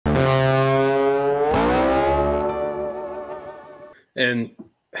And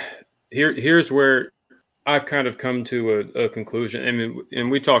here's where I've kind of come to a conclusion. I mean,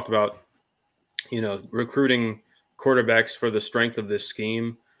 and we talked about, recruiting quarterbacks for the strength of this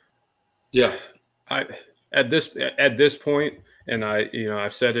scheme. Yeah. I at this point, and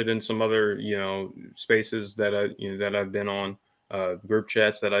I've said it in some other spaces that I've been on, group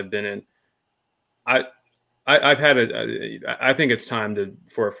chats that I've been in. I've had I think it's time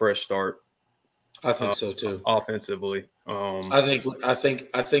for a fresh start. I think so too. Offensively, I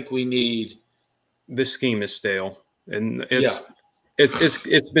think we need. This scheme is stale, and Yeah.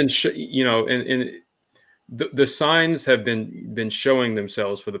 it's been and the signs have been showing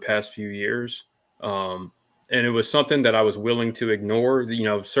themselves for the past few years. And it was something that I was willing to ignore,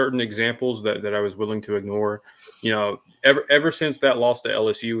 certain examples that I was willing to ignore, ever since that loss to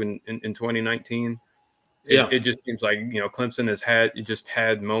LSU in 2019. Yeah. It just seems like, Clemson has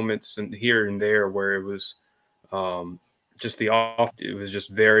had moments here and there where it was it was just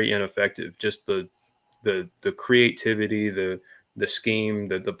very ineffective. Just the creativity, the scheme,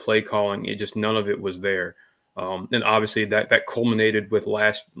 the play calling, none of it was there. And obviously that culminated with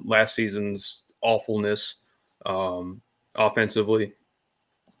last season's awfulness offensively.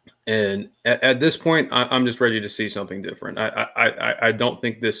 And at this point, I'm just ready to see something different. I don't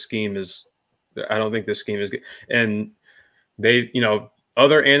think this scheme is. I don't think this scheme is good. And they,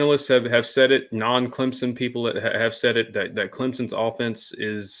 other analysts have said it. Non-Clemson people have said it that Clemson's offense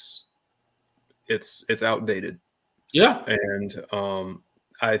it's outdated. Yeah. And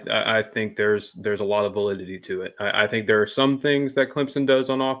I think there's a lot of validity to it. I think there are some things that Clemson does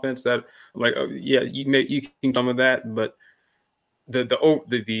on offense that, like, you can some of that, but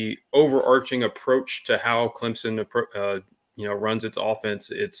the overarching approach to how Clemson runs its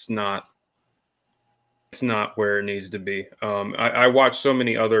offense, it's not where it needs to be. I watch so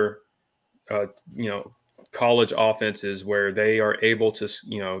many other college offenses where they are able to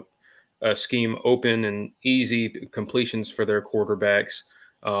scheme open and easy completions for their quarterbacks.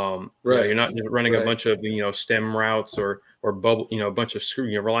 Right. You're not just running Right. a bunch of stem routes or bubble, a bunch of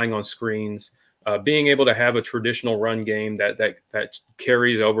relying on screens. Being able to have a traditional run game that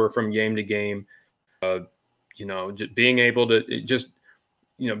carries over from game to game. Being able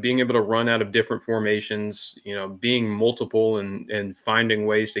to run out of different formations. Being multiple and finding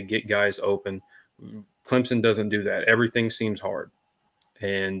ways to get guys open. Clemson doesn't do that. Everything seems hard,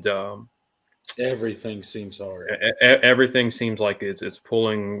 and everything seems hard. Everything seems like it's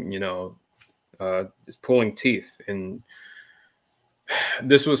pulling, it's pulling teeth. And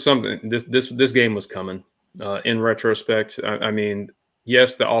this was something. This game was coming. In retrospect, I mean,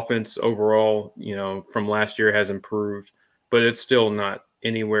 yes, the offense overall, from last year has improved, but it's still not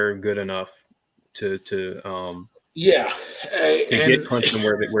anywhere good enough to get Clemson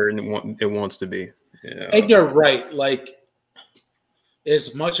where it wants to be. And you're right. Like,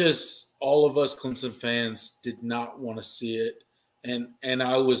 as much as all of us Clemson fans did not want to see it, and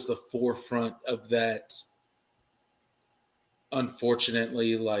I was the forefront of that.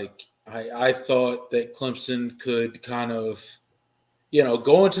 Unfortunately, like I thought that Clemson could kind of,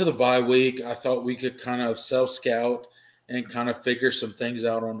 go into the bye week. I thought we could kind of self-scout and kind of figure some things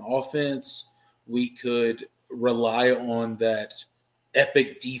out on offense. We could rely on that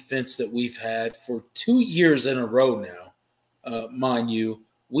epic defense that we've had for 2 years in a row now. Mind you,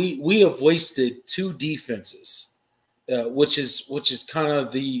 we have wasted 2 defenses, which is kind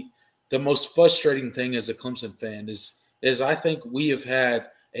of the most frustrating thing as a Clemson fan is I think we have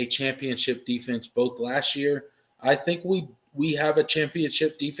had a championship defense both last year. I think we have a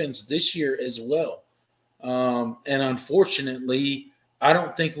championship defense this year as well. And unfortunately, I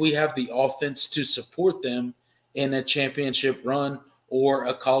don't think we have the offense to support them in a championship run or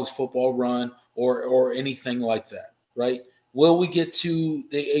a college football run or anything like that, right? Will we get to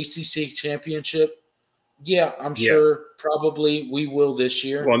the ACC championship? Yeah, I'm sure probably we will this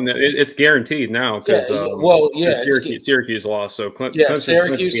year. Well, it's guaranteed now because Syracuse lost. So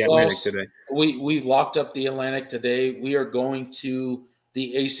Syracuse lost today. We've locked up the Atlantic today. We are going to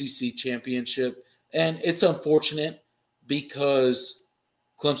the ACC championship, and it's unfortunate because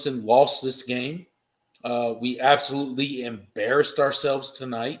Clemson lost this game. We absolutely embarrassed ourselves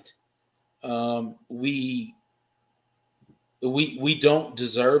tonight. We don't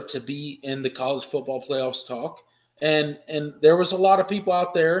deserve to be in the college football playoffs talk. And there was a lot of people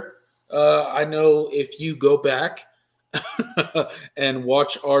out there. I know if you go back and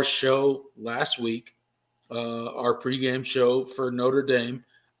watch our show last week, our pregame show for Notre Dame,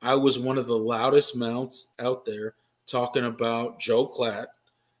 I was one of the loudest mouths out there talking about Joe Klatt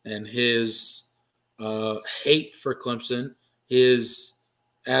and his hate for Clemson, his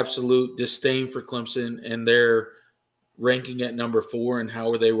absolute disdain for Clemson and their ranking at number 4 and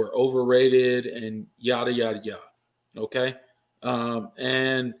how they were overrated and yada, yada, yada. Okay.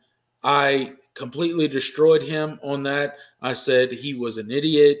 And I completely destroyed him on that. I said he was an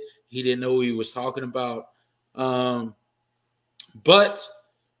idiot. He didn't know what he was talking about. But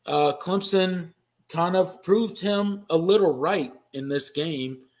Clemson kind of proved him a little right in this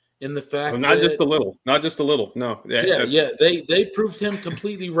game in the fact not that just a little, not just a little. No, they proved him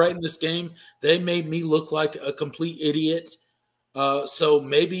completely right in this game. They made me look like a complete idiot. So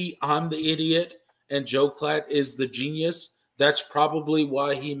maybe I'm the idiot and Joe Klatt is the genius. That's probably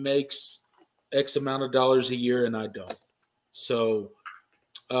why he makes X amount of dollars a year and I don't. So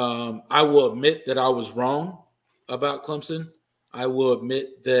I will admit that I was wrong about Clemson. I will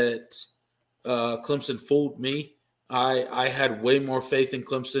admit that Clemson fooled me. I had way more faith in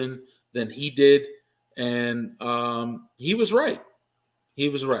Clemson than he did, and he was right. He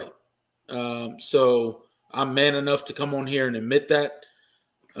was right. So I'm man enough to come on here and admit that.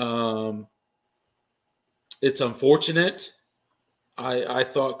 It's unfortunate. I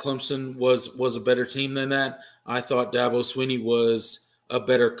thought Clemson was a better team than that. I thought Dabo Swinney was a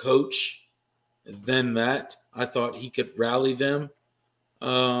better coach than that. I thought he could rally them.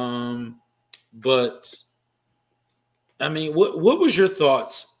 But I mean, what was your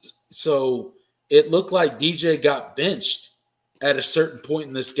thoughts? So it looked like DJ got benched at a certain point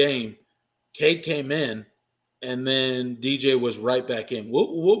in this game. Cade came in, and then DJ was right back in.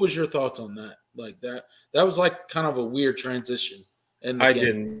 What was your thoughts on that? Like that was like kind of a weird transition in the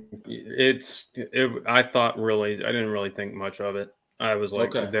game. I thought really, I didn't really think much of it. I was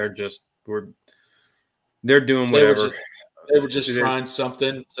like, Okay. they're doing whatever. They were just trying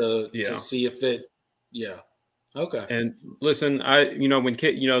something to see if it. Yeah. Okay. And listen, when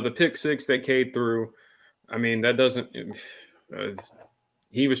Cade, the pick six that Cade threw, I mean, that doesn't.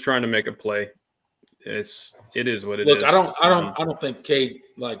 He was trying to make a play. It is what it is. Look, I don't think Cade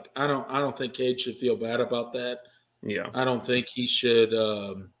I don't think Cade should feel bad about that. Yeah. I don't think he should.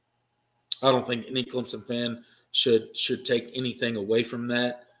 I don't think any Clemson fan should take anything away from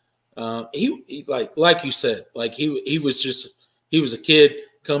that. He like you said, like he was a kid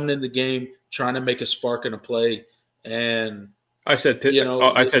coming in the game trying to make a spark and a play, and I said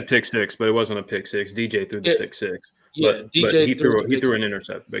pick six, but it wasn't a pick six. DJ threw the pick six. Yeah, but DJ he threw an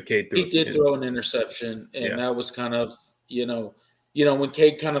interception, but Cade did throw an interception, and that was kind of when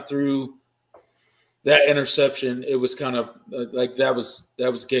Cade kind of threw that interception, it was kind of like that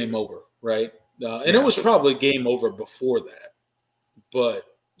was game over, right? And it was probably game over before that, but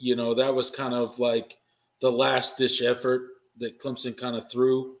that was kind of like the last ditch effort that Clemson kind of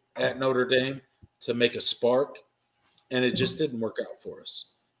threw at Notre Dame to make a spark, and it just didn't work out for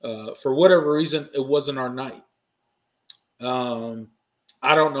us. For whatever reason, it wasn't our night.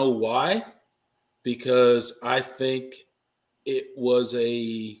 I don't know why, because I think it was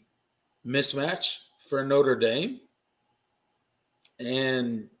a mismatch for Notre Dame.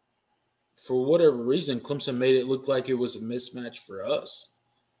 And for whatever reason, Clemson made it look like it was a mismatch for us,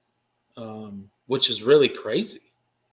 which is really crazy.